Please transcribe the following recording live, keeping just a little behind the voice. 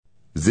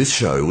This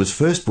show was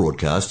first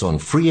broadcast on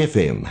Free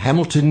FM,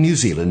 Hamilton, New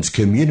Zealand's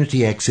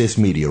community access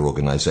media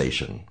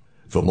organisation.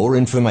 For more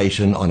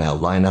information on our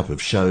lineup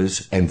of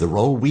shows and the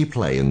role we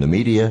play in the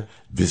media,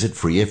 visit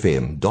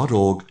freefm.org.nz.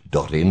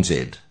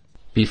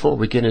 Before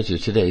we get into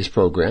today's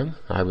program,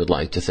 I would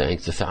like to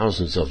thank the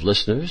thousands of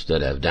listeners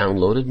that have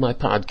downloaded my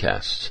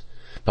podcasts.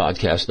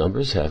 Podcast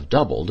numbers have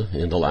doubled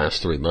in the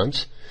last 3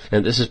 months,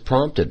 and this has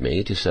prompted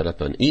me to set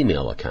up an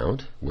email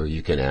account where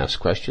you can ask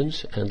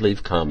questions and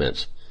leave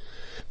comments.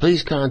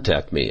 Please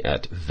contact me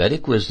at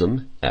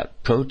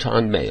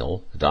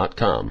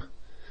vedicwisdom@protonmail.com.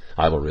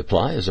 I will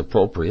reply as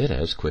appropriate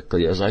as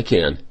quickly as I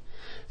can.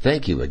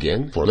 Thank you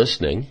again for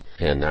listening,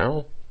 and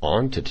now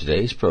on to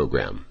today's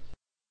program.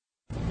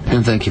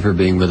 And thank you for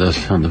being with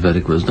us on the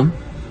Vedic Wisdom.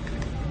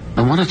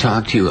 I want to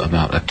talk to you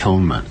about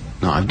atonement.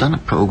 Now, I've done a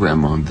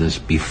program on this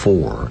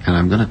before, and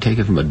I'm going to take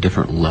it from a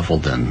different level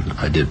than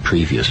I did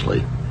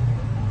previously.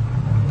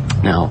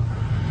 Now,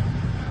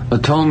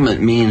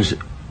 atonement means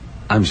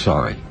I'm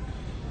sorry.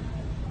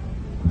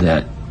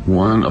 That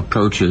one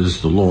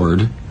approaches the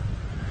Lord,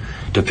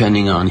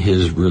 depending on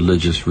his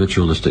religious,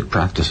 ritualistic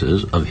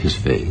practices of his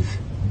faith,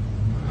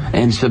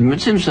 and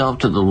submits himself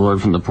to the Lord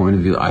from the point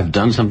of view, I've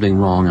done something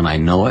wrong and I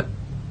know it,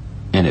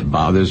 and it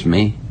bothers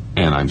me,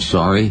 and I'm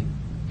sorry,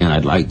 and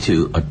I'd like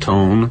to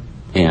atone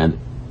and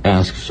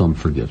ask some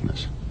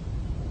forgiveness.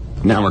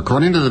 Now,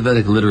 according to the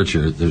Vedic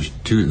literature,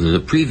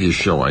 the previous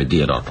show I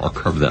did, I'll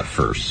cover that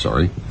first,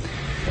 sorry.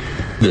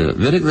 The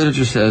Vedic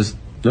literature says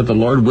that the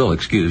Lord will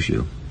excuse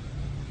you.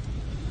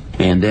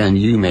 And then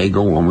you may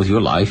go on with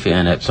your life,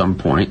 and at some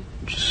point,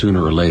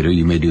 sooner or later,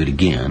 you may do it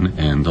again,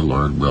 and the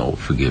Lord will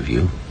forgive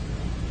you.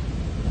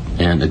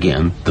 And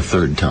again, the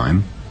third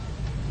time,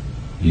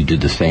 you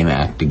did the same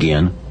act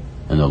again,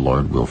 and the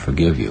Lord will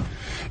forgive you.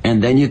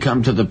 And then you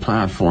come to the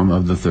platform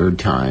of the third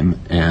time,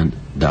 and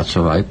that's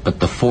all right, but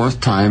the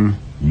fourth time,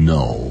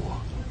 no.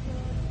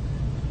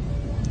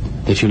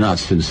 That you're not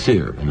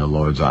sincere in the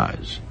Lord's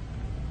eyes.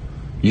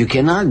 You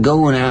cannot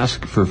go and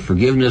ask for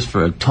forgiveness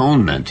for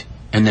atonement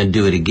and then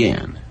do it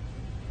again.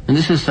 And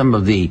this is some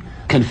of the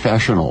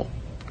confessional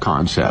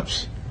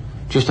concepts.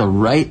 Just a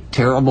right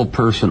terrible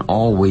person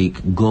all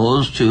week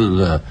goes to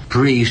the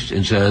priest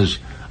and says,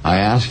 I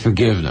ask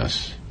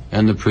forgiveness.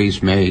 And the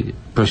priest may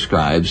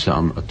prescribe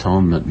some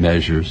atonement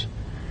measures.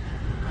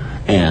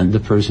 And the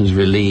person's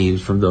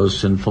relieved from those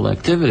sinful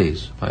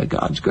activities by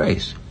God's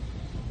grace.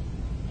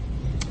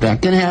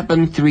 That can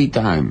happen 3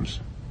 times.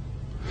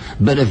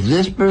 But if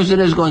this person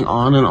is going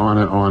on and on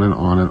and on and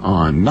on and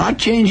on, not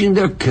changing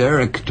their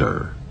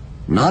character,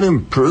 not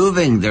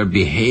improving their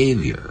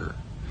behavior,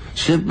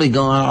 simply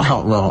going,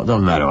 oh, well, it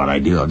doesn't matter what I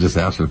do, I'll just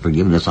ask for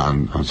forgiveness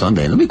on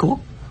Sunday, and it'll be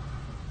cool.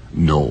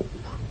 No.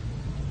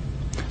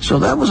 So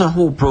that was a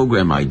whole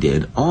program I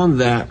did on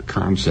that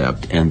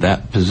concept and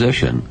that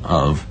position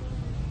of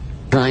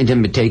trying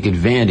to take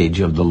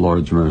advantage of the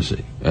Lord's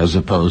mercy, as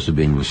opposed to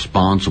being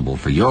responsible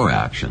for your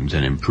actions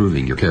and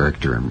improving your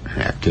character and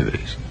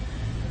activities.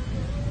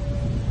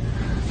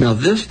 Now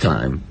this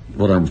time,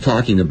 what I'm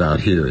talking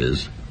about here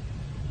is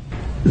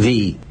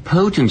the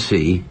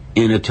potency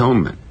in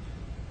atonement.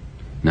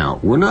 Now,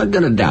 we're not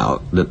going to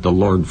doubt that the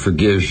Lord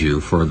forgives you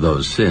for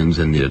those sins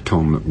and the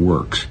atonement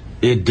works.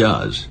 It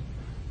does.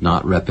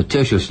 Not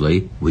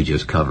repetitiously, we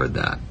just covered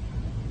that.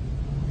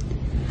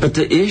 But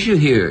the issue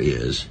here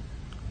is,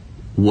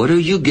 what are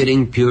you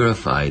getting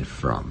purified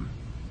from?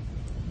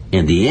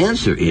 And the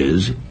answer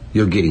is,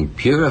 you're getting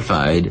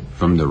purified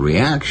from the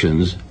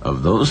reactions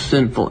of those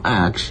sinful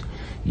acts.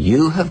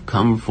 You have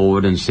come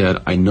forward and said,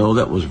 I know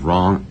that was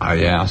wrong,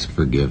 I ask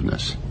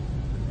forgiveness.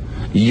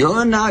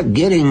 You're not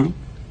getting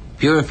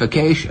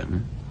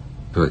purification,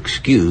 or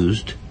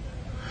excused,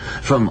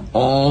 from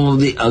all of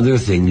the other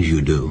things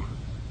you do.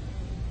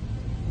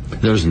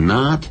 There's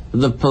not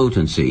the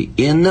potency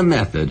in the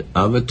method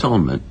of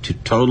atonement to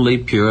totally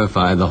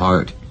purify the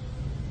heart,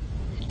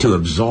 to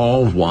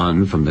absolve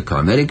one from the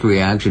karmic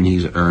reaction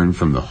he's earned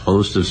from the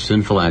host of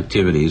sinful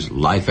activities,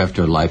 life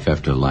after life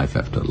after life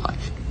after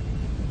life.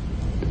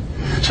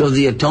 So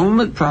the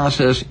atonement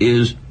process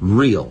is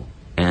real,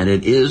 and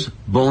it is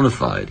bona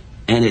fide,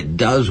 and it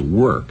does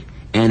work,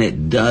 and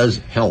it does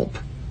help.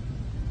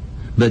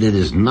 But it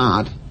is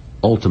not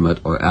ultimate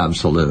or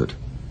absolute.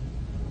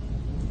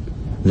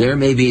 There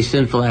may be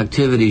sinful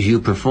activities you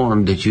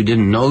performed that you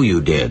didn't know you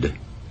did.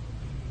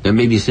 There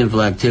may be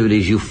sinful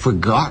activities you've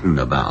forgotten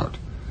about.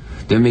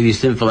 There may be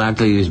sinful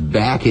activities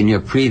back in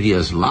your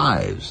previous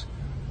lives.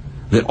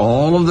 That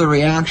all of the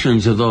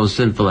reactions of those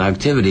sinful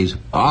activities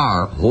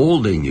are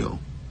holding you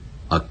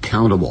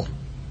accountable.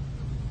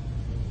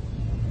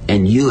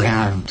 And you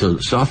have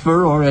to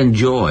suffer or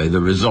enjoy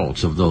the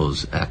results of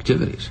those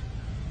activities.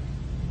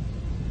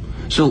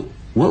 So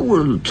what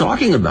we're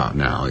talking about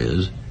now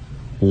is,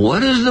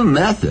 what is the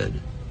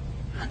method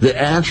that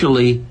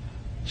actually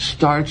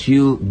starts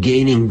you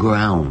gaining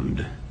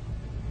ground,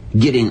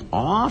 getting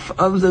off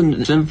of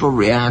the sinful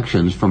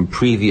reactions from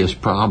previous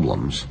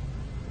problems,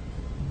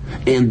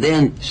 and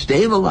then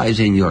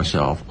stabilizing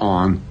yourself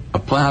on a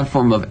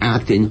platform of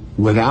acting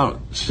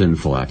without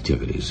sinful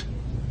activities?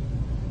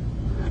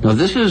 Now,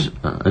 this is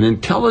an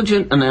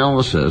intelligent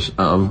analysis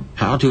of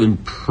how to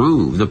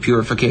improve the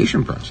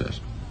purification process.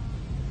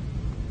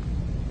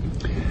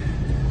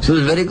 So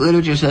the Vedic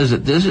literature says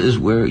that this is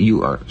where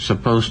you are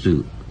supposed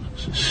to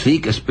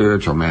seek a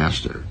spiritual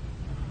master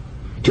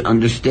to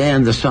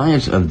understand the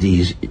science of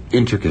these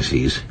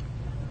intricacies.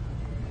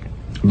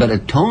 But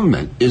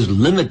atonement is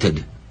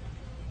limited.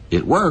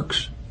 It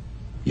works,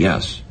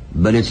 yes,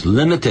 but it's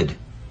limited.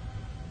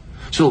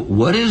 So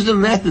what is the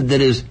method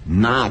that is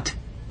not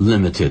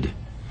limited?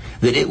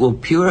 That it will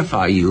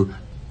purify you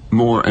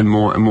more and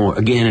more and more,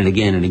 again and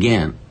again and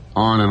again,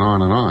 on and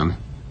on and on.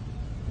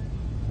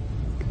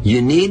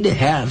 You need to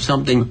have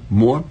something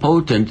more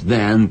potent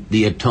than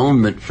the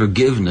atonement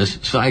forgiveness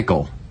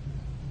cycle.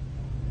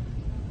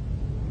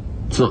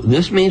 So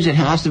this means it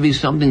has to be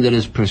something that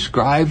is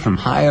prescribed from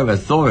higher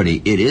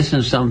authority. It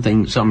isn't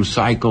something, some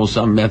cycle,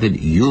 some method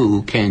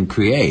you can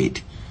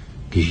create,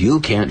 because you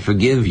can't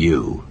forgive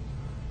you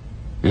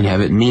and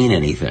have it mean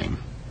anything.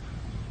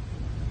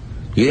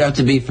 You have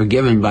to be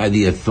forgiven by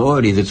the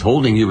authority that's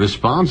holding you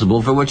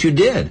responsible for what you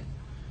did.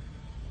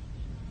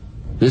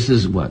 This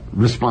is what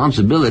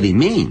responsibility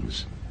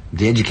means.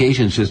 The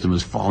education system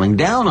is falling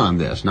down on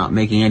this, not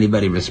making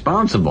anybody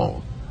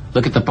responsible.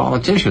 Look at the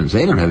politicians.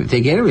 They don't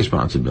take any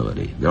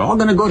responsibility. They're all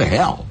going to go to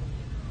hell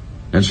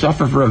and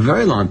suffer for a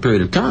very long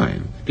period of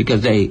time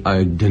because they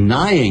are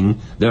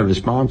denying they're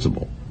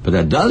responsible. But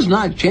that does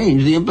not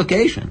change the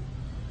implication.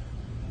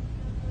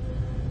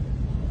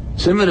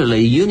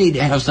 Similarly, you need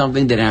to have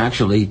something that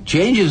actually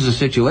changes the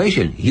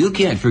situation. You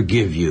can't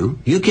forgive you.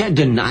 You can't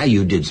deny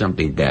you did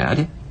something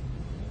bad.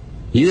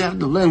 You have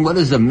to learn what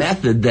is the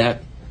method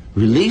that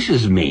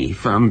releases me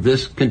from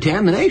this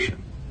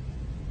contamination.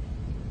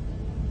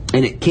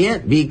 And it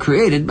can't be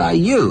created by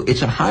you.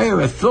 It's a higher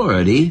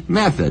authority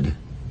method.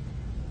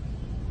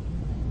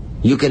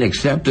 You can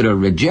accept it or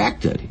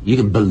reject it. You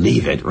can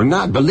believe it or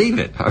not believe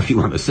it, however you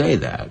want to say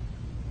that.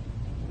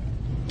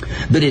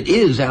 But it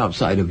is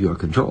outside of your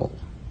control.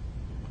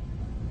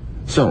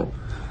 So,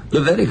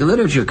 the Vedic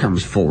literature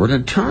comes forward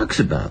and talks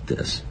about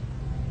this.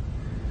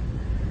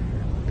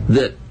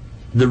 That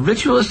the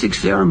ritualistic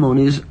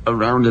ceremonies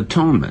around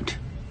atonement,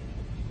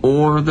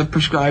 or the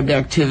prescribed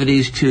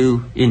activities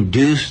to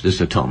induce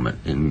this atonement.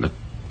 In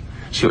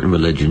certain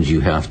religions,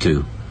 you have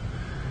to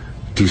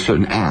do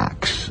certain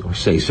acts, or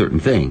say certain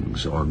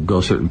things, or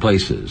go certain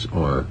places,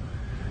 or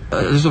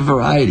there's a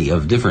variety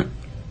of different,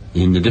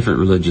 in the different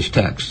religious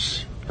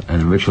texts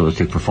and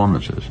ritualistic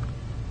performances.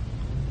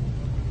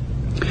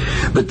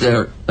 But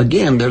they're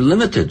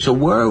limited. So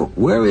what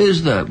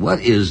is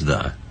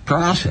the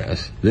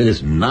process that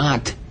is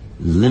not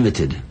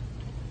limited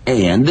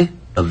and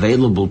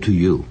available to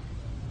you?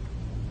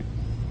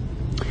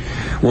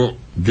 Well,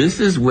 this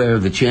is where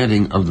the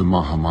chanting of the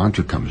Maha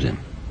Mantra comes in.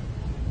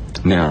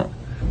 Now,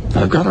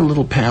 I've got a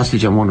little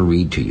passage I want to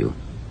read to you.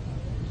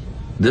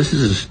 This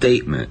is a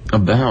statement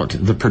about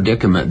the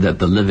predicament that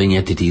the living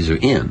entities are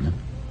in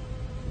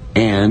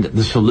and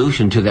the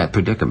solution to that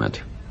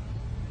predicament.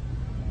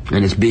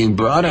 And it's being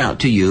brought out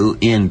to you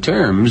in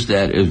terms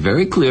that is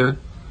very clear,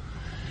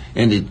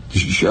 and it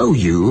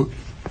shows you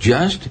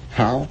just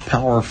how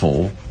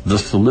powerful the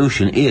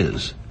solution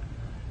is.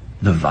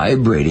 The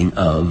vibrating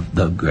of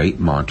the great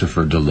mantra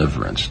for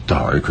deliverance, the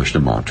Hare Krishna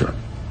mantra.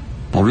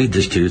 I'll read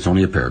this to you, it's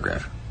only a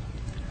paragraph.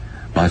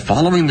 By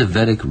following the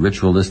Vedic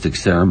ritualistic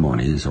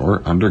ceremonies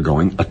or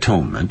undergoing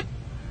atonement,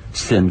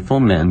 sinful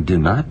men do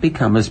not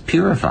become as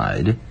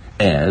purified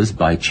as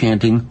by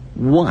chanting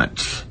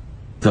once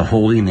the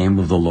holy name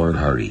of the Lord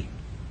Hari.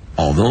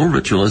 Although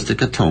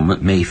ritualistic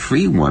atonement may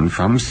free one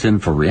from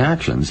sinful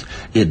reactions,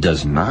 it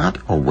does not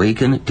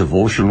awaken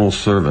devotional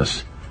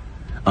service,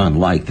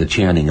 unlike the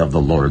chanting of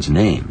the Lord's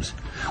names,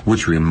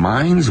 which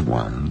reminds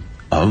one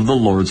of the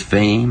Lord's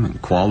fame and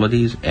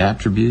qualities,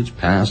 attributes,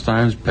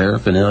 pastimes,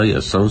 paraphernalia,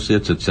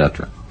 associates,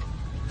 etc.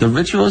 The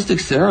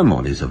ritualistic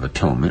ceremonies of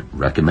atonement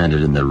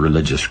recommended in the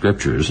religious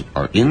scriptures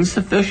are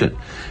insufficient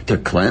to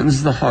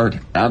cleanse the heart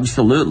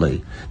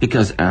absolutely,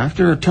 because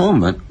after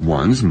atonement,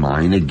 one's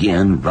mind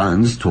again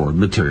runs toward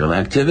material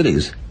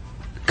activities.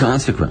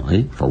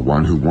 Consequently, for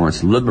one who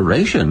wants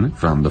liberation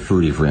from the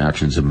fruitive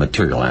reactions of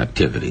material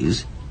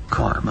activities,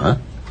 karma,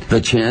 the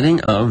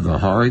chanting of the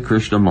Hare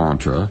Krishna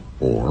mantra,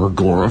 or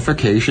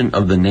glorification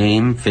of the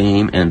name,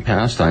 fame, and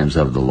pastimes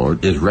of the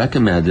Lord, is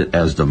recommended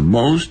as the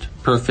most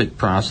perfect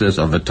process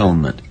of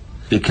atonement,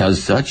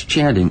 because such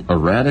chanting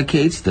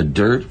eradicates the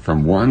dirt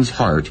from one's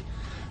heart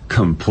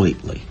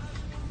completely.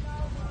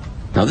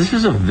 Now, this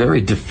is a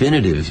very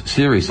definitive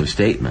series of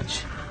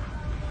statements,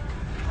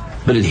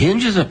 but it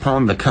hinges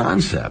upon the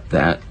concept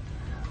that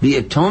the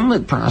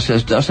atonement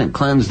process doesn't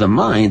cleanse the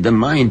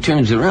mind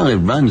turns around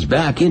and runs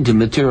back into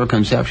material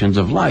conceptions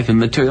of life and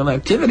material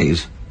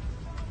activities.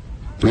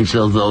 And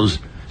so those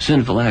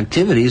sinful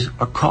activities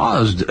are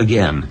caused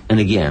again and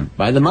again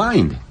by the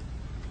mind.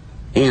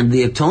 And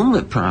the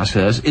atonement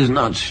process is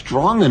not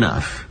strong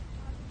enough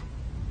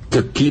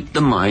to keep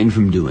the mind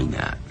from doing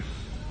that.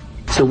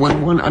 So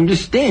when one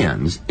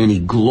understands and he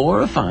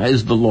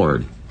glorifies the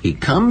Lord, he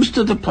comes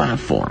to the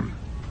platform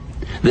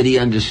that he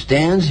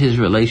understands his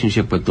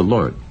relationship with the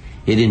Lord.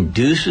 It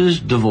induces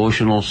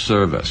devotional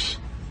service.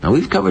 Now,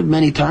 we've covered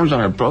many times on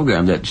our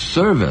program that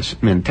service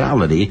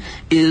mentality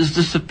is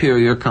the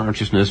superior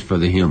consciousness for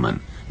the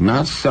human.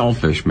 Not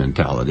selfish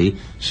mentality,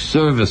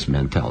 service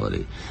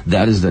mentality.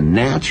 That is the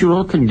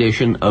natural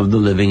condition of the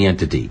living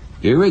entity,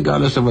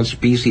 irregardless of what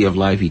species of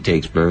life he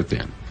takes birth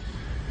in.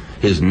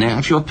 His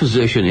natural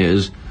position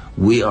is,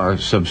 we are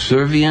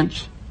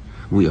subservient,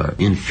 we are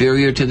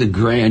inferior to the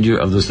grandeur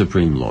of the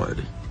Supreme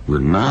Lord. We're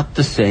not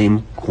the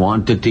same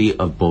quantity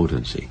of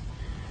potency.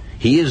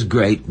 He is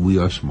great, we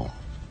are small.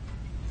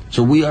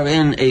 So we are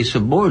in a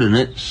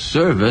subordinate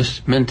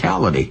service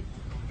mentality.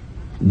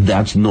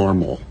 That's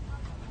normal.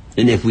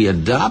 And if we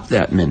adopt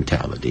that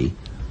mentality,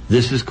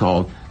 this is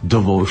called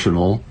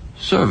devotional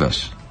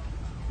service.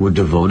 We're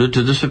devoted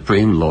to the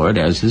Supreme Lord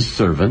as his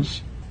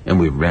servants, and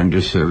we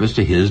render service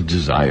to his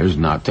desires,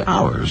 not to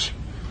ours.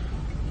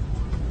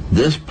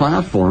 This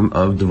platform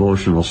of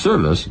devotional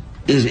service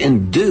is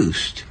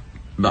induced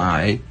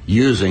by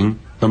using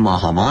the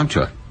Maha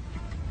Mantra.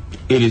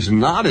 It is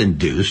not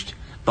induced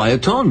by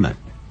atonement.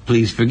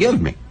 Please forgive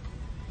me.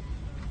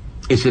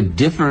 It's a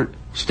different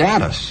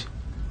status.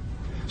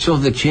 So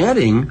the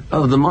chanting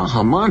of the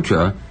Maha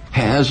Mantra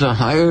has a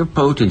higher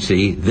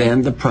potency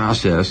than the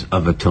process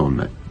of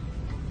atonement.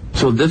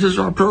 So this is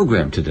our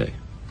program today,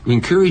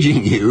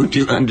 encouraging you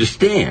to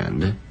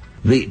understand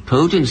the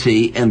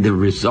potency and the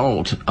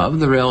result of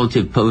the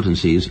relative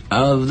potencies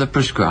of the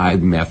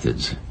prescribed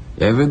methods.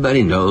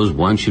 Everybody knows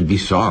one should be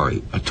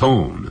sorry,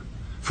 atone,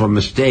 for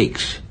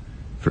mistakes,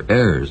 for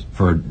errors,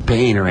 for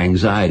pain or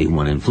anxiety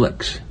one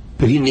inflicts.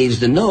 But he needs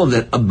to know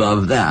that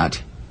above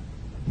that,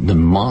 the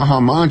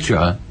Maha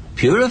Mantra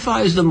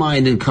purifies the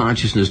mind and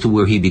consciousness to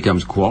where he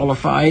becomes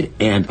qualified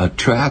and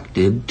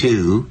attracted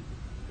to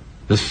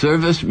the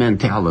service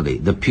mentality,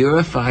 the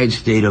purified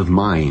state of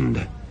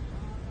mind,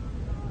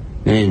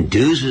 and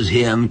induces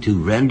him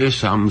to render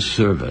some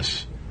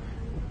service.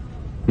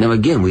 Now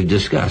again, we've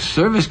discussed,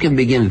 service can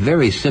begin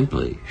very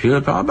simply.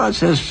 Srila Prabhupada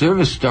says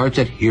service starts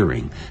at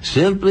hearing.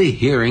 Simply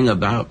hearing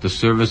about the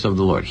service of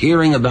the Lord,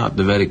 hearing about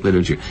the Vedic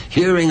literature,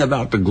 hearing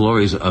about the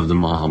glories of the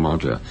Maha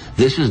Mantra.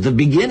 This is the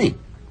beginning.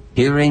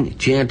 Hearing,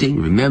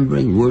 chanting,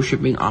 remembering,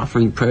 worshiping,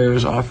 offering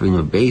prayers, offering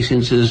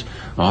obeisances,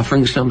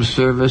 offering some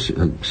service,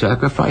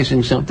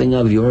 sacrificing something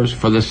of yours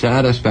for the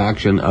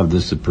satisfaction of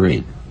the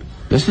Supreme.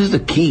 This is the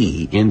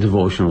key in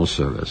devotional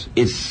service.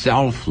 It's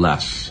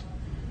selfless.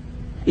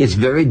 It's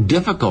very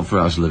difficult for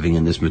us living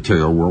in this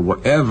material world where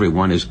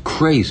everyone is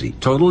crazy,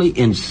 totally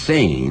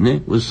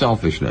insane with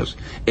selfishness.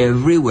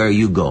 Everywhere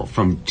you go,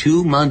 from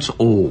 2 months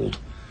old,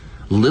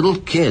 little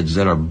kids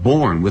that are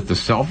born with the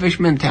selfish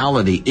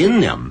mentality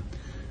in them,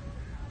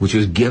 which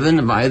was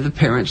given by the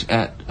parents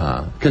at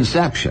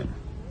conception.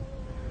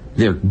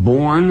 They're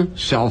born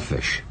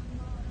selfish.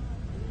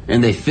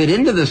 And they fit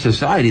into the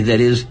society that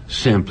is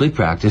simply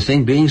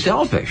practicing being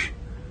selfish.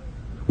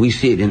 We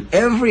see it in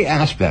every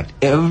aspect,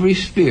 every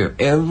sphere,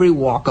 every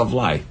walk of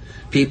life.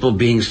 People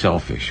being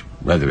selfish,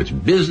 whether it's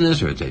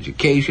business or it's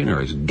education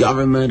or it's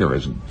government or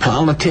it's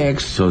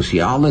politics,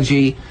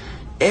 sociology.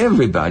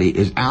 Everybody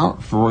is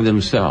out for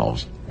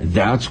themselves.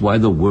 That's why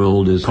the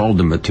world is called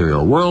the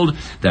material world.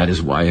 That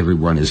is why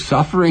everyone is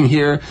suffering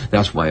here.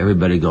 That's why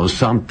everybody goes,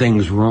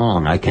 something's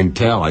wrong. I can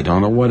tell. I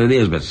don't know what it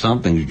is, but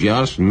something's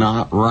just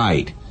not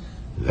right.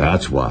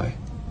 That's why.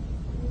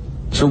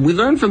 So we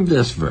learn from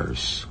this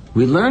verse,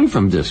 we learn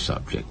from this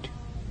subject,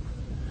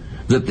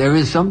 that there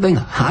is something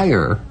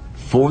higher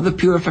for the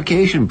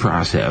purification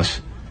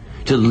process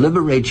to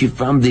liberate you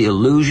from the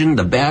illusion,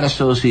 the bad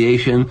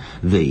association,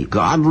 the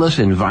godless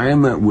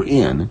environment we're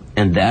in,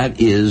 and that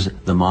is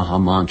the Maha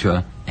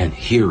Mantra and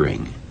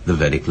hearing the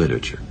Vedic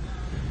literature.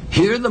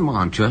 Hear the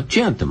mantra,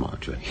 chant the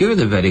mantra. Hear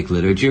the Vedic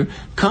literature,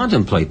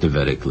 contemplate the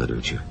Vedic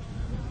literature.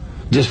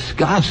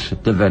 Discuss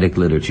the Vedic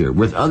literature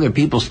with other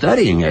people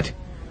studying it.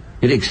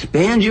 It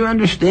expands your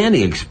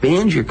understanding,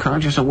 expands your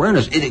conscious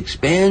awareness. It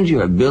expands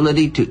your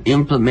ability to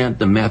implement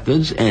the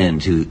methods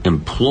and to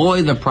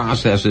employ the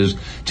processes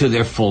to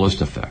their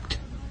fullest effect.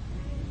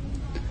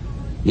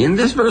 In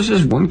this verse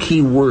is one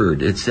key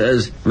word. It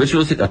says,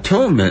 ritualistic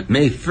atonement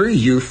may free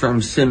you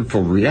from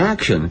sinful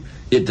reaction.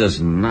 It does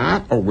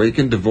not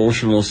awaken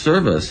devotional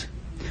service.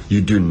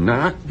 You do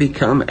not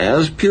become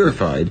as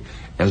purified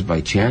as by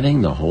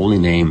chanting the holy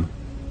name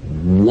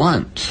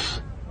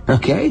once.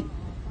 Okay?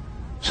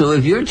 So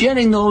if you're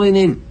chanting the holy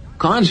name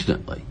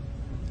constantly,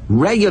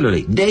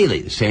 regularly,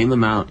 daily, the same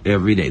amount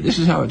every day. This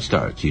is how it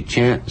starts. You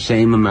chant the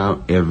same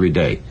amount every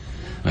day.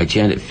 I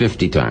chant it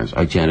 50 times.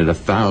 I chant it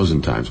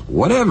 1,000 times.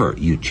 Whatever.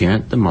 You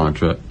chant the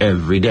mantra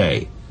every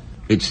day.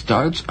 It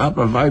starts up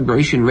a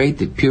vibration rate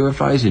that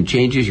purifies and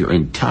changes your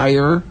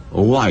entire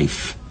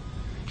life.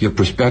 Your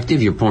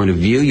perspective, your point of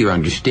view, your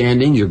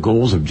understanding, your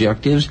goals,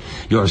 objectives,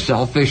 your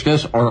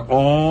selfishness are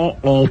all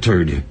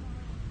altered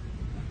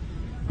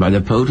by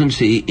the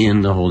potency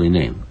in the holy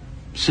name.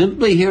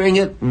 Simply hearing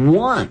it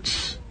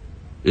once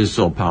is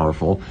so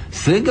powerful.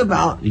 Think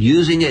about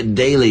using it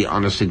daily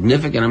on a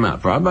significant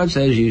amount. Prabhupada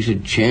says you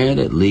should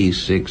chant at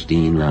least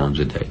 16 rounds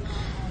a day.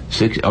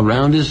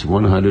 Around his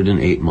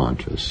 108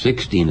 mantras,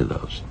 16 of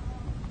those.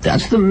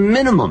 That's the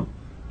minimum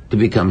to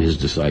become his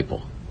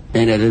disciple.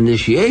 And at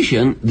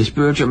initiation, the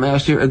spiritual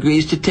master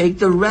agrees to take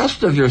the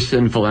rest of your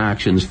sinful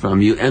actions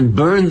from you and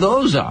burn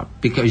those up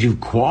because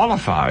you've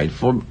qualified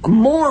for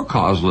more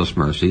causeless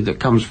mercy that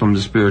comes from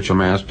the spiritual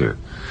master,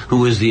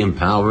 who is the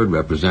empowered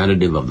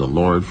representative of the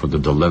Lord for the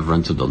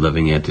deliverance of the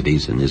living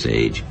entities in this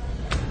age.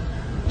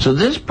 So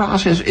this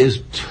process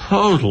is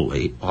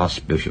totally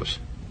auspicious.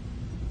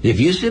 If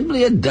you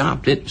simply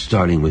adopt it,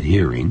 starting with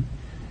hearing,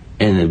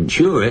 and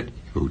ensure it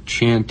through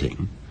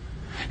chanting,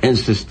 and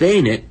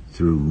sustain it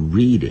through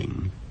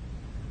reading,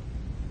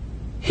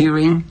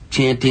 hearing,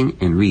 chanting,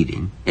 and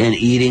reading, and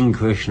eating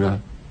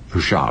Krishna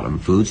prasadam,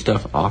 food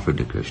stuff offered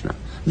to Krishna.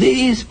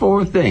 These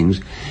four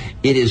things,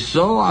 it is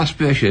so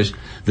auspicious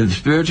that the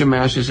spiritual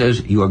master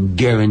says you are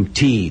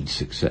guaranteed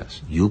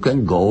success. You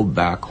can go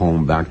back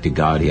home, back to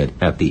Godhead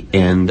at the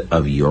end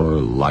of your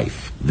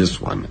life. This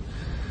one.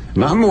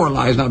 Not more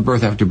lives, not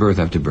birth after birth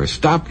after birth.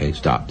 Stop. Okay,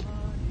 stopped.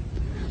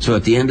 So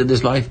at the end of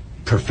this life,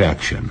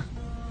 perfection.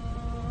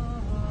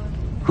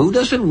 Who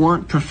doesn't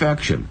want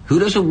perfection? Who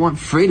doesn't want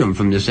freedom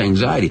from this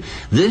anxiety?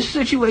 This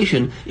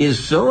situation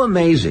is so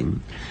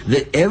amazing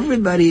that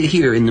everybody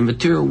here in the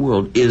material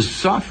world is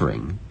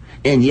suffering,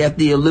 and yet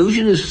the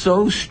illusion is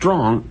so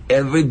strong,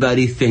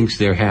 everybody thinks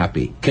they're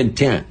happy,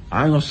 content.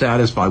 I'm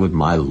satisfied with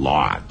my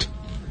lot.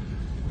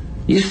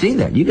 You see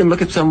that. You can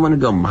look at someone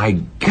and go, my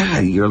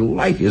God, your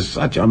life is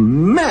such a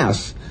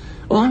mess.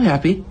 Oh, I'm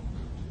happy.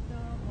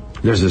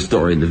 There's a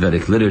story in the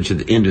Vedic literature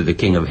that Indra, the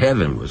king of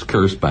heaven, was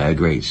cursed by a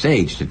great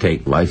sage to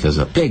take life as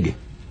a pig.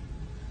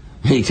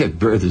 He took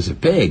birth as a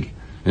pig.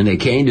 And they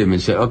came to him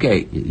and said,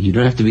 okay, you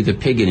don't have to be the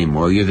pig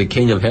anymore. You're the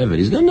king of heaven.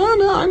 He's going,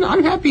 no,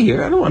 I'm happy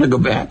here. I don't want to go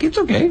back. It's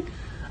okay.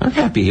 I'm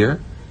happy here.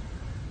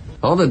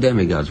 All the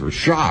demigods were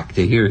shocked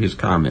to hear his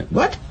comment.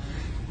 What?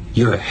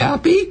 You're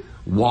happy?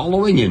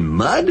 Wallowing in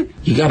mud?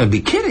 You got to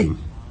be kidding.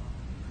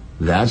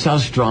 That's how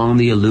strong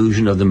the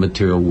illusion of the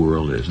material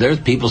world is. There's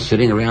people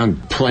sitting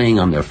around playing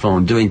on their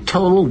phone, doing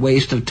total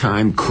waste of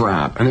time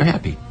crap, and they're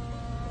happy.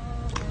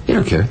 They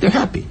don't care. They're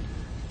happy.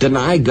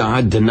 Deny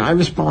God, deny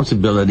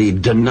responsibility,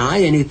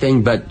 deny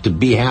anything but to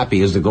be happy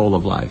is the goal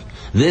of life.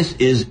 This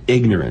is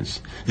ignorance.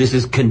 This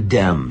is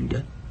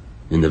condemned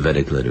in the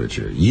Vedic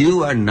literature.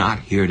 You are not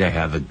here to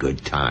have a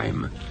good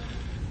time.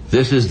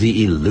 This is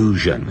the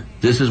illusion.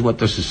 This is what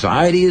the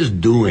society is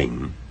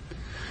doing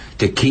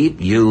to keep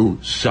you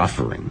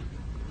suffering.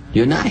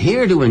 You're not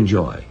here to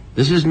enjoy.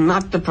 This is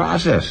not the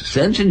process.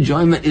 Sense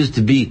enjoyment is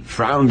to be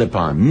frowned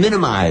upon,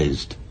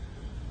 minimized.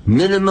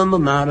 Minimum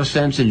amount of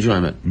sense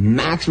enjoyment,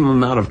 maximum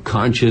amount of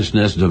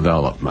consciousness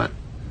development.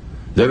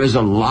 There is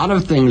a lot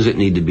of things that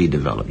need to be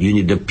developed. You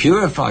need to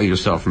purify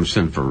yourself from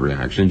sinful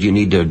reactions. You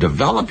need to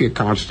develop your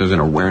consciousness and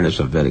awareness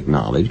of Vedic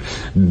knowledge.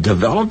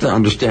 Develop the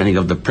understanding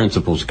of the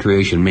principles: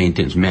 creation,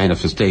 maintenance,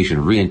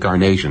 manifestation,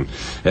 reincarnation,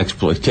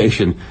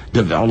 exploitation,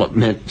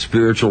 development,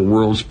 spiritual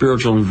world,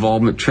 spiritual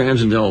involvement,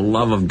 transcendental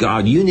love of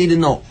God. You need to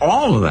know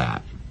all of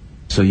that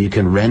so you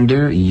can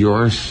render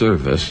your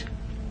service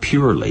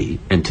purely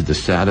and to the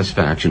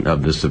satisfaction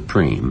of the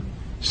Supreme,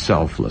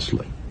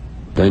 selflessly.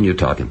 Then you're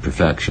talking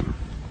perfection.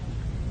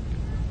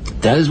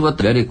 That is what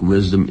the Vedic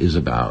wisdom is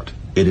about.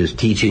 It is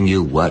teaching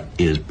you what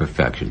is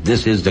perfection.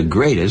 This is the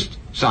greatest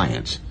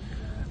science,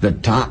 the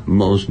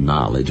topmost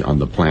knowledge on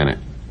the planet.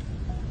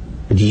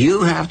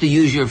 You have to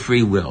use your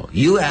free will.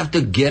 You have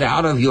to get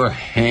out of your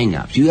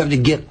hang-ups. You have to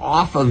get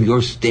off of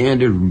your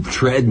standard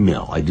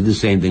treadmill. I do the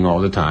same thing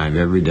all the time,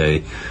 every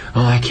day.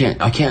 Oh, I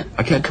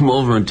can't come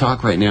over and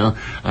talk right now.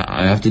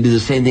 I have to do the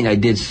same thing I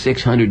did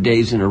 600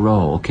 days in a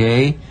row,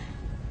 okay?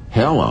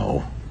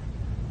 Hello.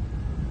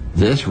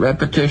 This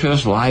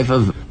repetitious life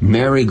of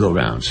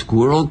merry-go-round,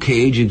 squirrel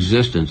cage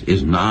existence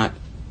is not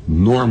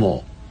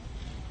normal.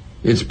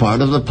 It's part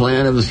of the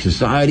plan of the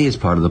society. It's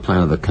part of the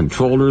plan of the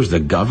controllers,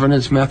 the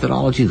governance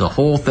methodology. The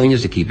whole thing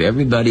is to keep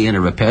everybody in a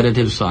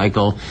repetitive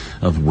cycle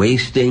of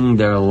wasting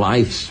their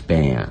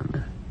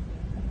lifespan.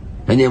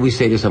 And then we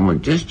say to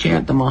someone, just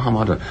chant the Maha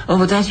Mantra. Oh,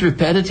 but that's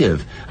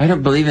repetitive. I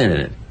don't believe in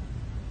it.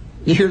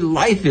 Your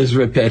life is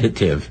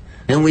repetitive.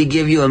 And we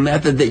give you a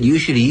method that you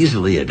should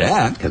easily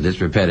adapt, because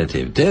it's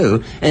repetitive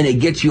too, and it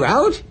gets you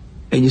out,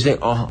 and you say,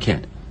 oh, I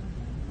can't.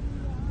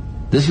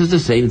 This is the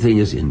same thing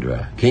as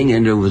Indra. King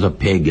Indra was a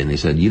pig, and they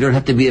said, you don't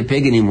have to be a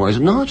pig anymore. I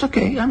said, no, it's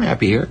okay, I'm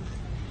happy here.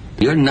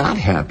 You're not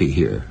happy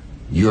here.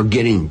 You're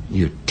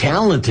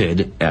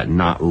talented at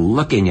not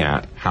looking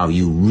at how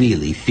you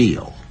really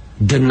feel.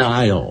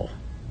 Denial,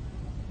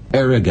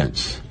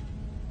 arrogance,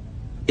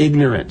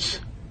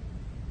 ignorance,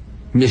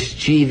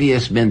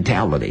 mischievous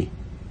mentality,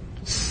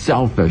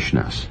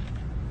 selfishness,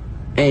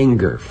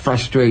 anger,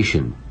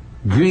 frustration,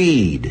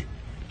 greed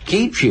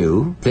keeps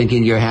you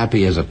thinking you're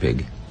happy as a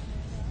pig.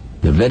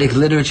 The Vedic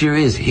literature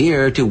is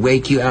here to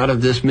wake you out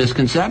of this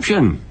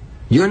misconception.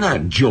 You're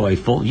not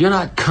joyful. You're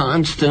not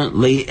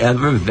constantly,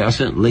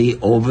 effervescently,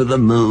 over the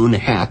moon,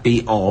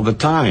 happy all the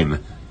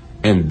time.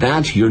 And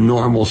that's your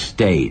normal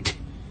state.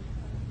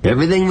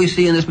 Everything we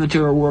see in this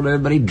material world,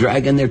 everybody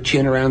dragging their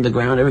chin around the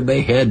ground,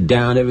 everybody head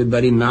down,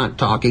 everybody not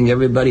talking,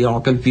 everybody all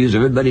confused,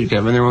 everybody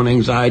having their own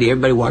anxiety,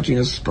 everybody watching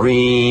a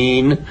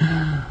screen.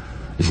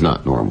 It's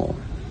not normal.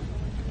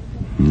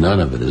 None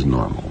of it is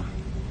normal.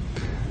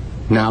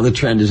 Now the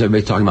trend is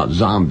everybody's talking about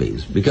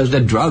zombies because the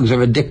drugs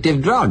are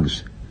addictive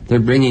drugs. They're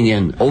bringing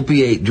in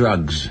opiate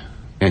drugs,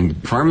 and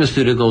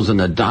pharmaceuticals and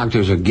the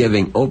doctors are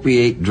giving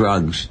opiate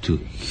drugs to a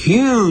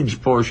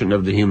huge portion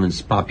of the human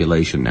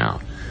population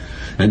now.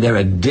 And they're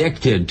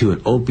addicted to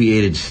an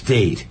opiated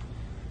state.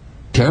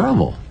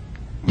 Terrible.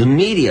 The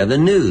media, the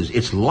news,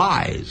 it's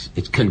lies.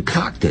 It's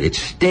concocted. It's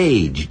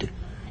staged.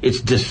 It's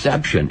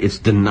deception. It's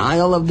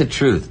denial of the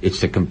truth.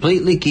 It's to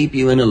completely keep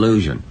you in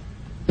illusion.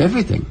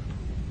 Everything.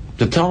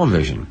 The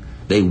television.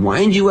 They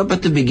wind you up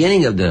at the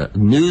beginning of the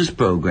news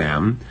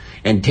program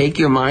and take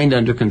your mind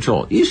under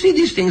control. You see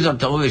these things on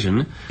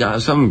television.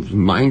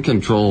 Some mind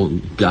control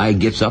guy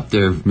gets up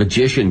there,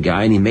 magician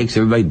guy, and he makes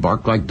everybody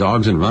bark like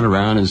dogs and run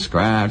around and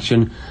scratch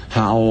and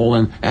howl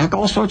and act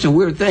all sorts of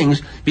weird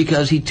things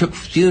because he took a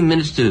few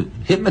minutes to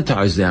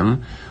hypnotize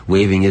them,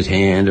 waving his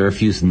hand or a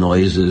few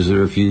noises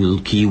or a few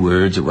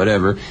keywords or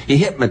whatever. He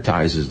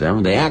hypnotizes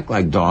them. They act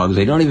like dogs.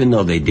 They don't even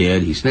know they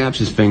did. He snaps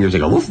his fingers. They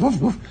go woof,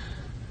 woof, woof.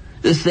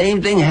 The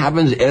same thing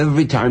happens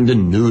every time the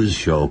news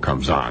show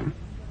comes on.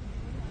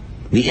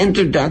 The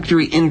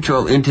introductory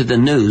intro into the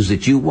news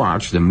that you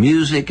watch, the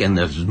music and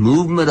the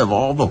movement of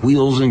all the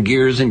wheels and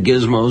gears and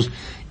gizmos,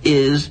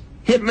 is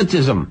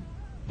hypnotism.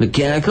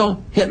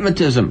 Mechanical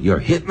hypnotism. You're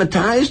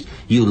hypnotized,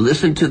 you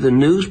listen to the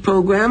news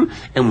program,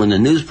 and when the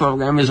news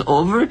program is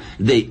over,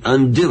 they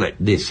undo it.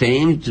 The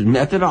same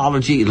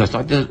methodology, just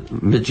like the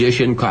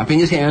magician clapping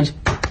his hands.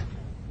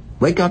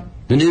 Wake up,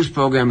 the news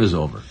program is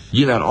over.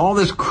 You've had all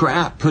this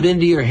crap put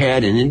into your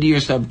head and into your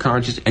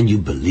subconscious, and you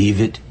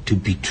believe it to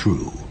be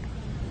true.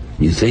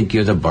 You think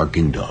you're the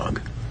barking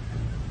dog.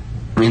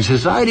 I mean,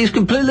 society's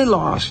completely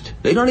lost.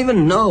 They don't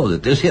even know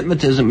that this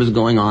hypnotism is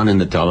going on in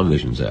the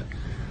television set.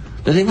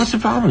 They think, what's the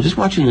problem? Just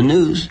watching the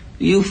news?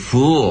 You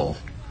fool.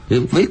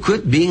 We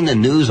quit being the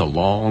news a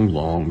long,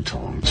 long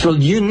time. So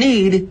you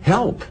need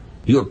help.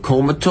 You're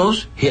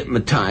comatose,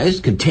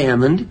 hypnotized,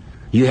 contaminated.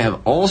 You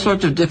have all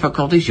sorts of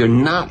difficulties. You're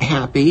not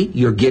happy.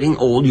 You're getting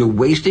old. You're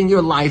wasting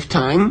your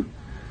lifetime.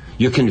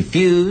 You're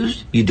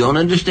confused. You don't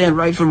understand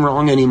right from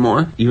wrong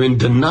anymore. You're in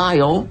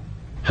denial.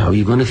 How are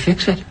you going to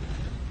fix it?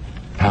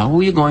 How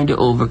are you going to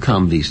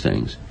overcome these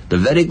things? The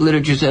Vedic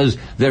literature says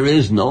there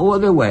is no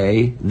other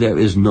way, there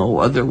is no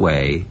other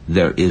way,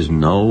 there is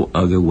no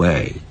other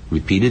way.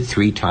 Repeated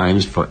 3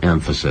 times for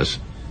emphasis.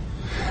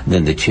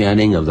 Than the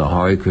chanting of the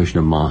Hare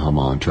Krishna Maha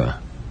Mantra.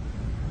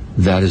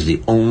 That is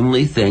the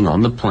only thing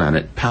on the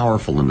planet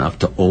powerful enough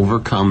to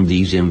overcome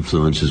these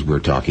influences we're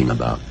talking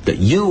about. That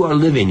you are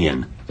living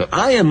in. That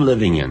I am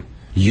living in.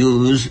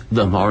 Use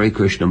the Hare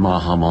Krishna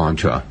Maha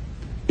Mantra.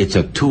 It's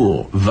a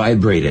tool.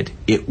 Vibrate it.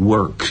 It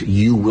works.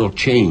 You will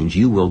change.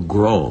 You will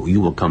grow.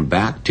 You will come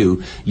back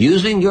to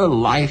using your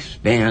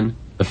lifespan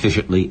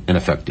efficiently and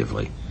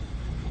effectively.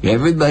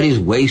 Everybody's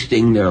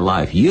wasting their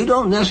life. You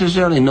don't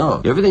necessarily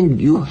know. Everything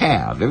you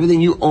have,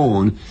 everything you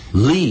own,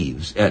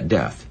 leaves at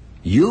death.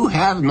 You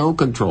have no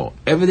control.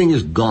 Everything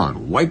is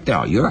gone, wiped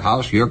out. Your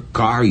house, your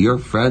car, your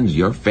friends,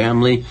 your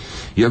family,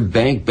 your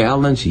bank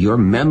balance, your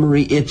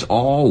memory, it's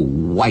all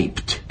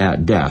wiped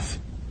at death.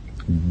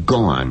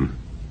 Gone.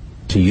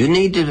 So you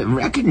need to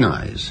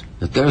recognize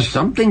that there's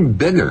something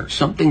bigger,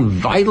 something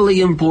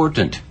vitally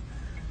important.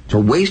 So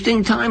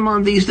wasting time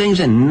on these things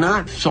and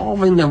not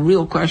solving the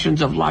real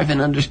questions of life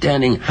and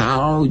understanding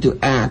how to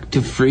act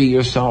to free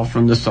yourself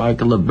from the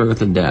cycle of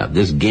birth and death.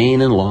 This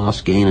gain and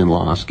loss, gain and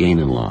loss, gain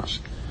and loss.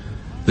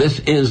 This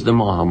is the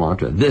Maha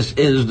Mantra. This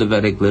is the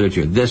Vedic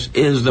literature. This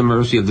is the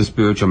mercy of the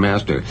spiritual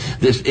master.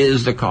 This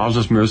is the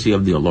causeless mercy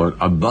of the Lord.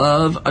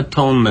 Above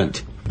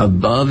atonement,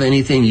 above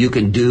anything you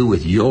can do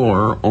with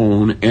your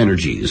own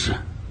energies.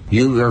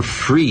 You are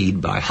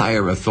freed by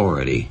higher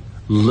authority.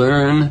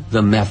 Learn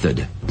the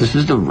method. This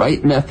is the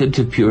right method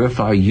to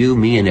purify you,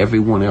 me, and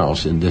everyone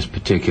else in this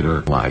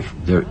particular life.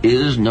 There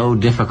is no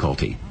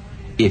difficulty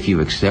if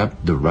you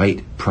accept the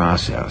right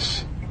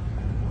process.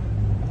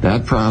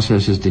 That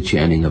process is the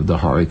chanting of the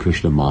Hare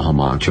Krishna Maha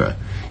Mantra.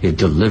 It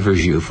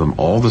delivers you from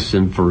all the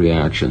sinful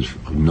reactions,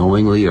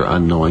 knowingly or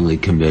unknowingly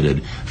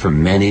committed for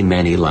many,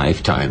 many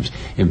lifetimes,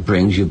 and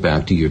brings you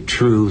back to your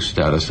true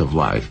status of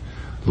life.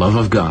 Love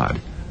of God,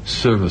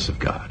 service of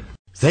God.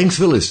 Thanks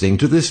for listening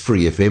to this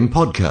Free FM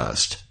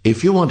podcast.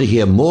 If you want to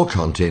hear more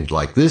content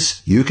like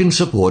this, you can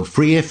support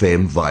Free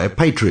FM via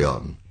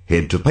Patreon.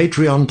 Head to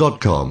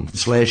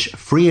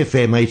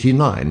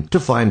patreon.com/freefm89 to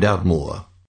find out more.